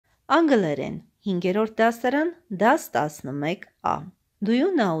Անգլերեն 5-րդ դասարան դաս 11a Do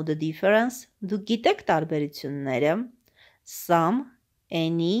you know the difference? Դուք գիտեք տարբերությունները? Some,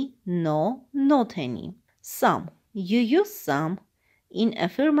 any, no, not any. Some. You use some in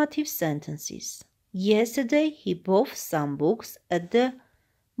affirmative sentences. Yesterday he bought some books at the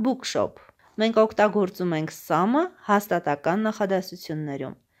bookshop. Մենք օգտագործում ենք some-ը հաստատական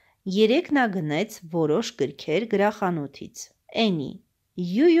նախադասություններում. Երեկ նա գնեց որոշ գրքեր գրախանութից. Any.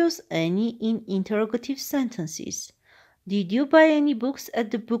 You use any in interrogative sentences. Did you buy any books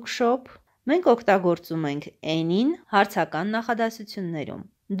at the bookshop? Մենք օգտագործում ենք any-ն հարցական նախադասություններում.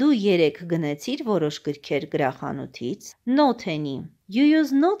 Դու երեկ գնեցիր որոշ գրքեր գրախանութից. Not any. You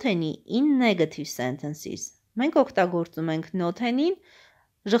use not any in negative sentences. Մենք օգտագործում ենք not any-ն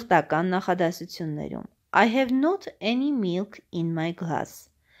ժխտական նախադասություններում. I have not any milk in my glass.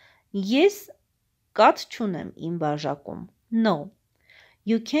 Ես կաթ չունեմ իմ բաժակում. No.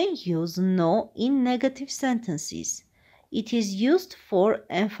 You can use no in negative sentences. It is used for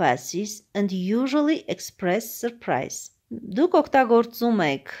emphasis and usually express surprise. Դուք օգտագործում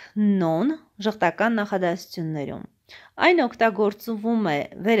եք non ժխտական նախադասություններում. Այն օգտագործվում է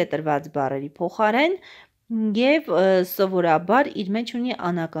վերը տրված բառերի փոխարեն և սովորաբար իր մեջ ունի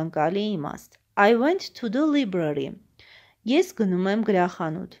անակնկալի իմաստ. I went to the library. Ես գնում եմ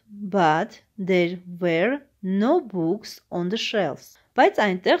գրախանութ. But there were no books on the shelves. Բայց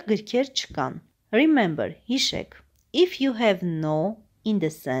այնտեղ գրքեր չկան. Remember, հիշեք. If you have no in the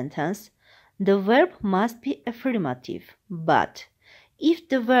sentence, the verb must be affirmative. But if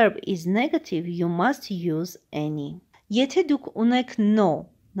the verb is negative, you must use any. Եթե դուք ունեք no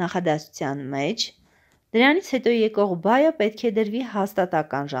նախադասության մեջ, դրանից հետո եկող բայը պետք է դրվի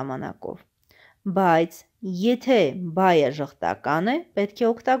հաստատական ժամանակով. Բայց եթե բայը ժխտական է, պետք է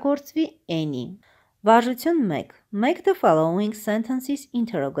օգտագործվի any. Վարժություն 1. Make the following sentences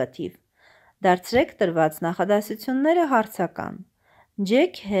interrogative. Դարձրեք տրված նախադասությունները հարցական.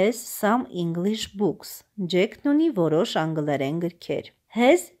 Jack has some English books. Jack-ն ունի որոշ անգլերեն գրքեր.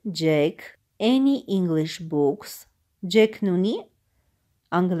 Has Jack any English books? Jack-ն ունի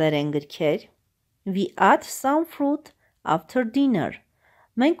անգլերեն գրքեր. We ate some fruit after dinner.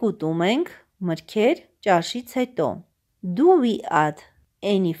 Մենք ուտում ենք մրգեր ճաշից հետո. Do we eat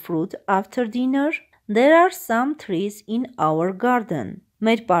any fruit after dinner? There are some trees in our garden.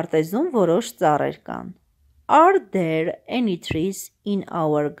 Մեր պարտեզում որոշ ծառեր կան. Are there any trees in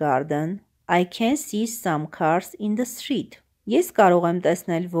our garden? I can see some cars in the street. Ես կարող եմ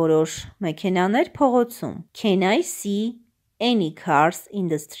տեսնել որոշ մեքենաներ փողոցում. Can I see any cars in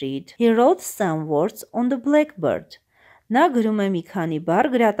the street? He wrote some words on the blackboard. Նա գրում է մի քանի բառ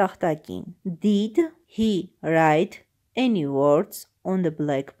գրատախտակին. Did he write any words on the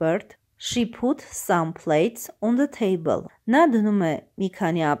blackboard? She put some plates on the table. Նա դնում է մի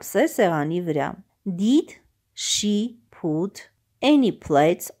քանի ափսե սեղանի վրա. Did she put any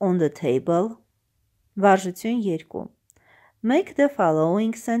plates on the table? Վարժություն 2. Make the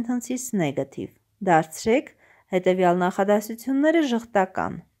following sentences negative. Դարձրեք հետևյալ նախադասությունները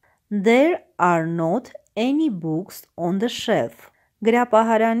ժխտական. There are not any books on the shelf.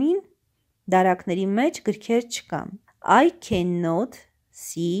 Գրապահարանին դարակների մեջ գրքեր չկան. I cannot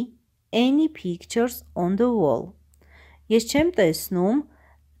see any pictures on the wall. Ես չեմ տեսնում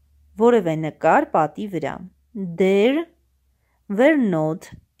որևէ նկար պատի վրա. There were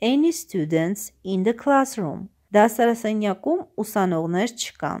not any students in the classroom. Դասարասենյակում ուսանողներ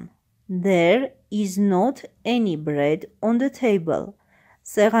չկան. There is not any bread on the table.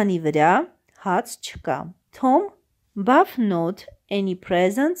 Սեղանի վրա հաց չկա. Tom bought not any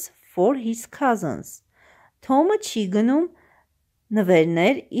presents for his cousins. Tom-ը չի գնում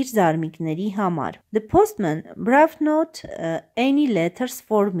նվերներ իր զարմիկների համար. The postman brought not any letters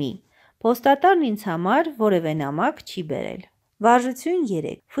for me. Պոստատարն ինձ համար որևէ նամակ չի բերել. Վարժություն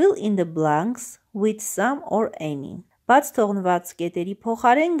 3. Fill in the blanks with some or any. Բաց թողնված կետերի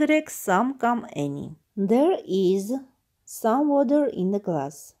փոխարեն գրեք some կամ any. There is some water in the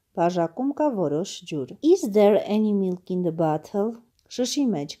glass. Բաժակում կա որոշ ջուր. Is there any milk in the bottle? Շշի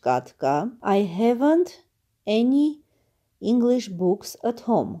մեջ կաթ կա. I haven't any English books at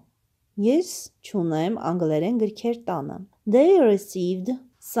home. Ես չունեմ անգլերեն գրքեր տանը. They received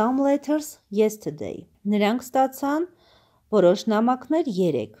some letters yesterday. Նրանք ստացան որոշ նամակներ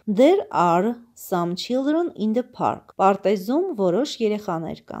երեկ. There are some children in the park. Պարտեզում որոշ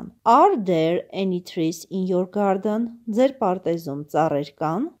երեխաներ կան. Are there any trees in your garden? Ձեր պարտեզում ծառեր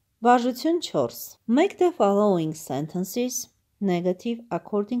կան. Վարժություն 4. Make the following sentences negative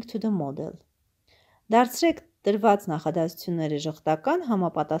according to the model. Դարձրեք տրված նախադասությունները ժխտական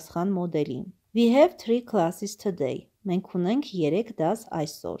համապատասխան մոդելին. We have 3 classes today. Մենք ունենք 3 դաս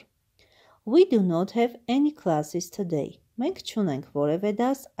այսօր. We do not have any classes today. Մենք չունենք որևէ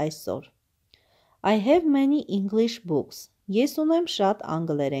դաս այսօր. I have many English books. Ես ունեմ շատ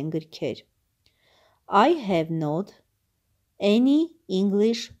անգլերեն գրքեր. I have not any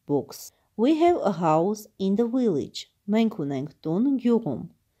English books. We have a house in the village. Մենք ունենք տուն գյուղում.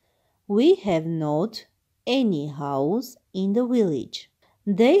 We have not any house in the village.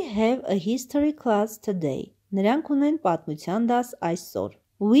 They have a history class today. Նրանք ունեն պատմության դաս այսօր.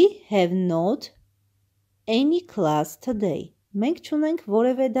 We have not any class today. Մենք չունենք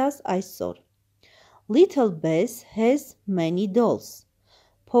որևէ դաս այսօր. Little Bess has many dolls.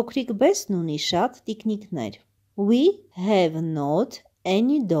 Փոքրիկ Բեսն ունի շատ տիկնիկներ. We have not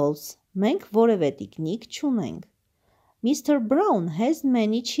any dolls. Մենք որևէ տիկնիկ չունենք. Mr. Brown has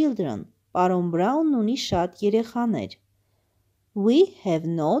many children. Պարոն Բրաունն ունի շատ երեխաներ. We have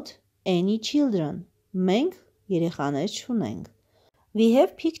not any children. Մենք երեխաներ չունենք. We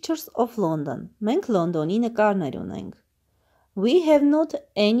have pictures of London. Մենք Լոնդոնի նկարներ ունենք. We have not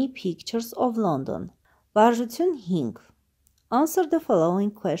any pictures of London. Վարժություն 5. Answer the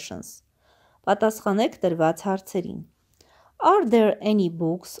following questions. Պատասխանեք տրված հարցերին. Are there any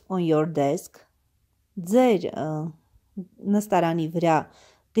books on your desk? Ձեր նստարանի վրա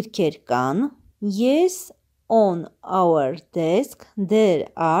գրքեր կան? Yes, on our desk there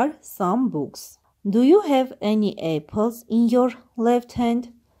are some books. Do you have any apples in your left hand?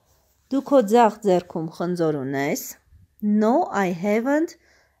 Դու քո ձախ ձեռքում խնձոր ունես? No, I haven't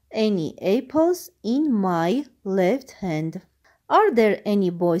any apples in my left hand. Are there any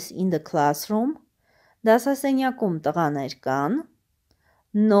boys in the classroom? Դասասենյակում տղաներ կան?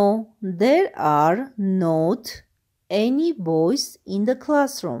 No, there are not any boys in the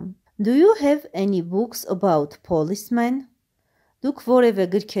classroom. Do you have any books about policemen? Դուք որևէ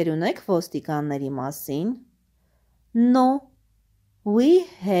գրքեր ունեք ոստիկանների մասին? No, we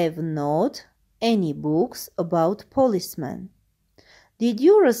have not any books about policemen. Did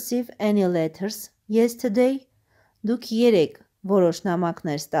you receive any letters yesterday? Դուք երեկ որոշ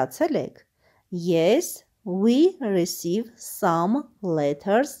նամակներ ստացել եք? Yes, we received some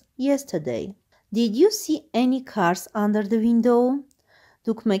letters yesterday. Did you see any cars under the window?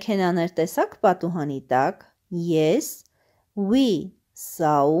 Դուք մեքենաներ տեսաք պատուհանի տակ? Yes, we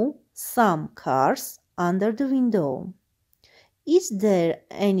saw some cars under the window. Is there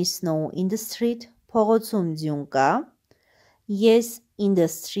any snow in the street? Փողոցում ձյուն կա? Yes, in the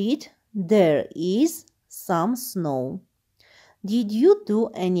street there is some snow. Did you do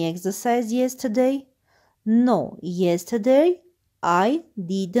any exercise yesterday? No, yesterday I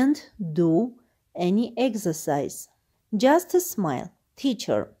didn't do any exercise. Just a smile.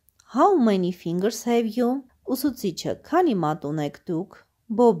 Teacher, how many fingers have you? Ուսուցիչը, քանի մատ ունեք դուք?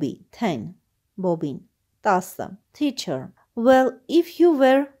 Bobby, 10. Bobin, 10. Teacher, well, if you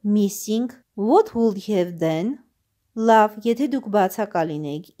were missing, what would you have done? Լավ, եթե դուք բացակա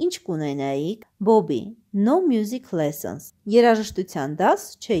լինեիք, ինչ կունենայիք? Bobby, no music lessons. Երաժշտության դաս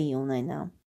չէի ունենա.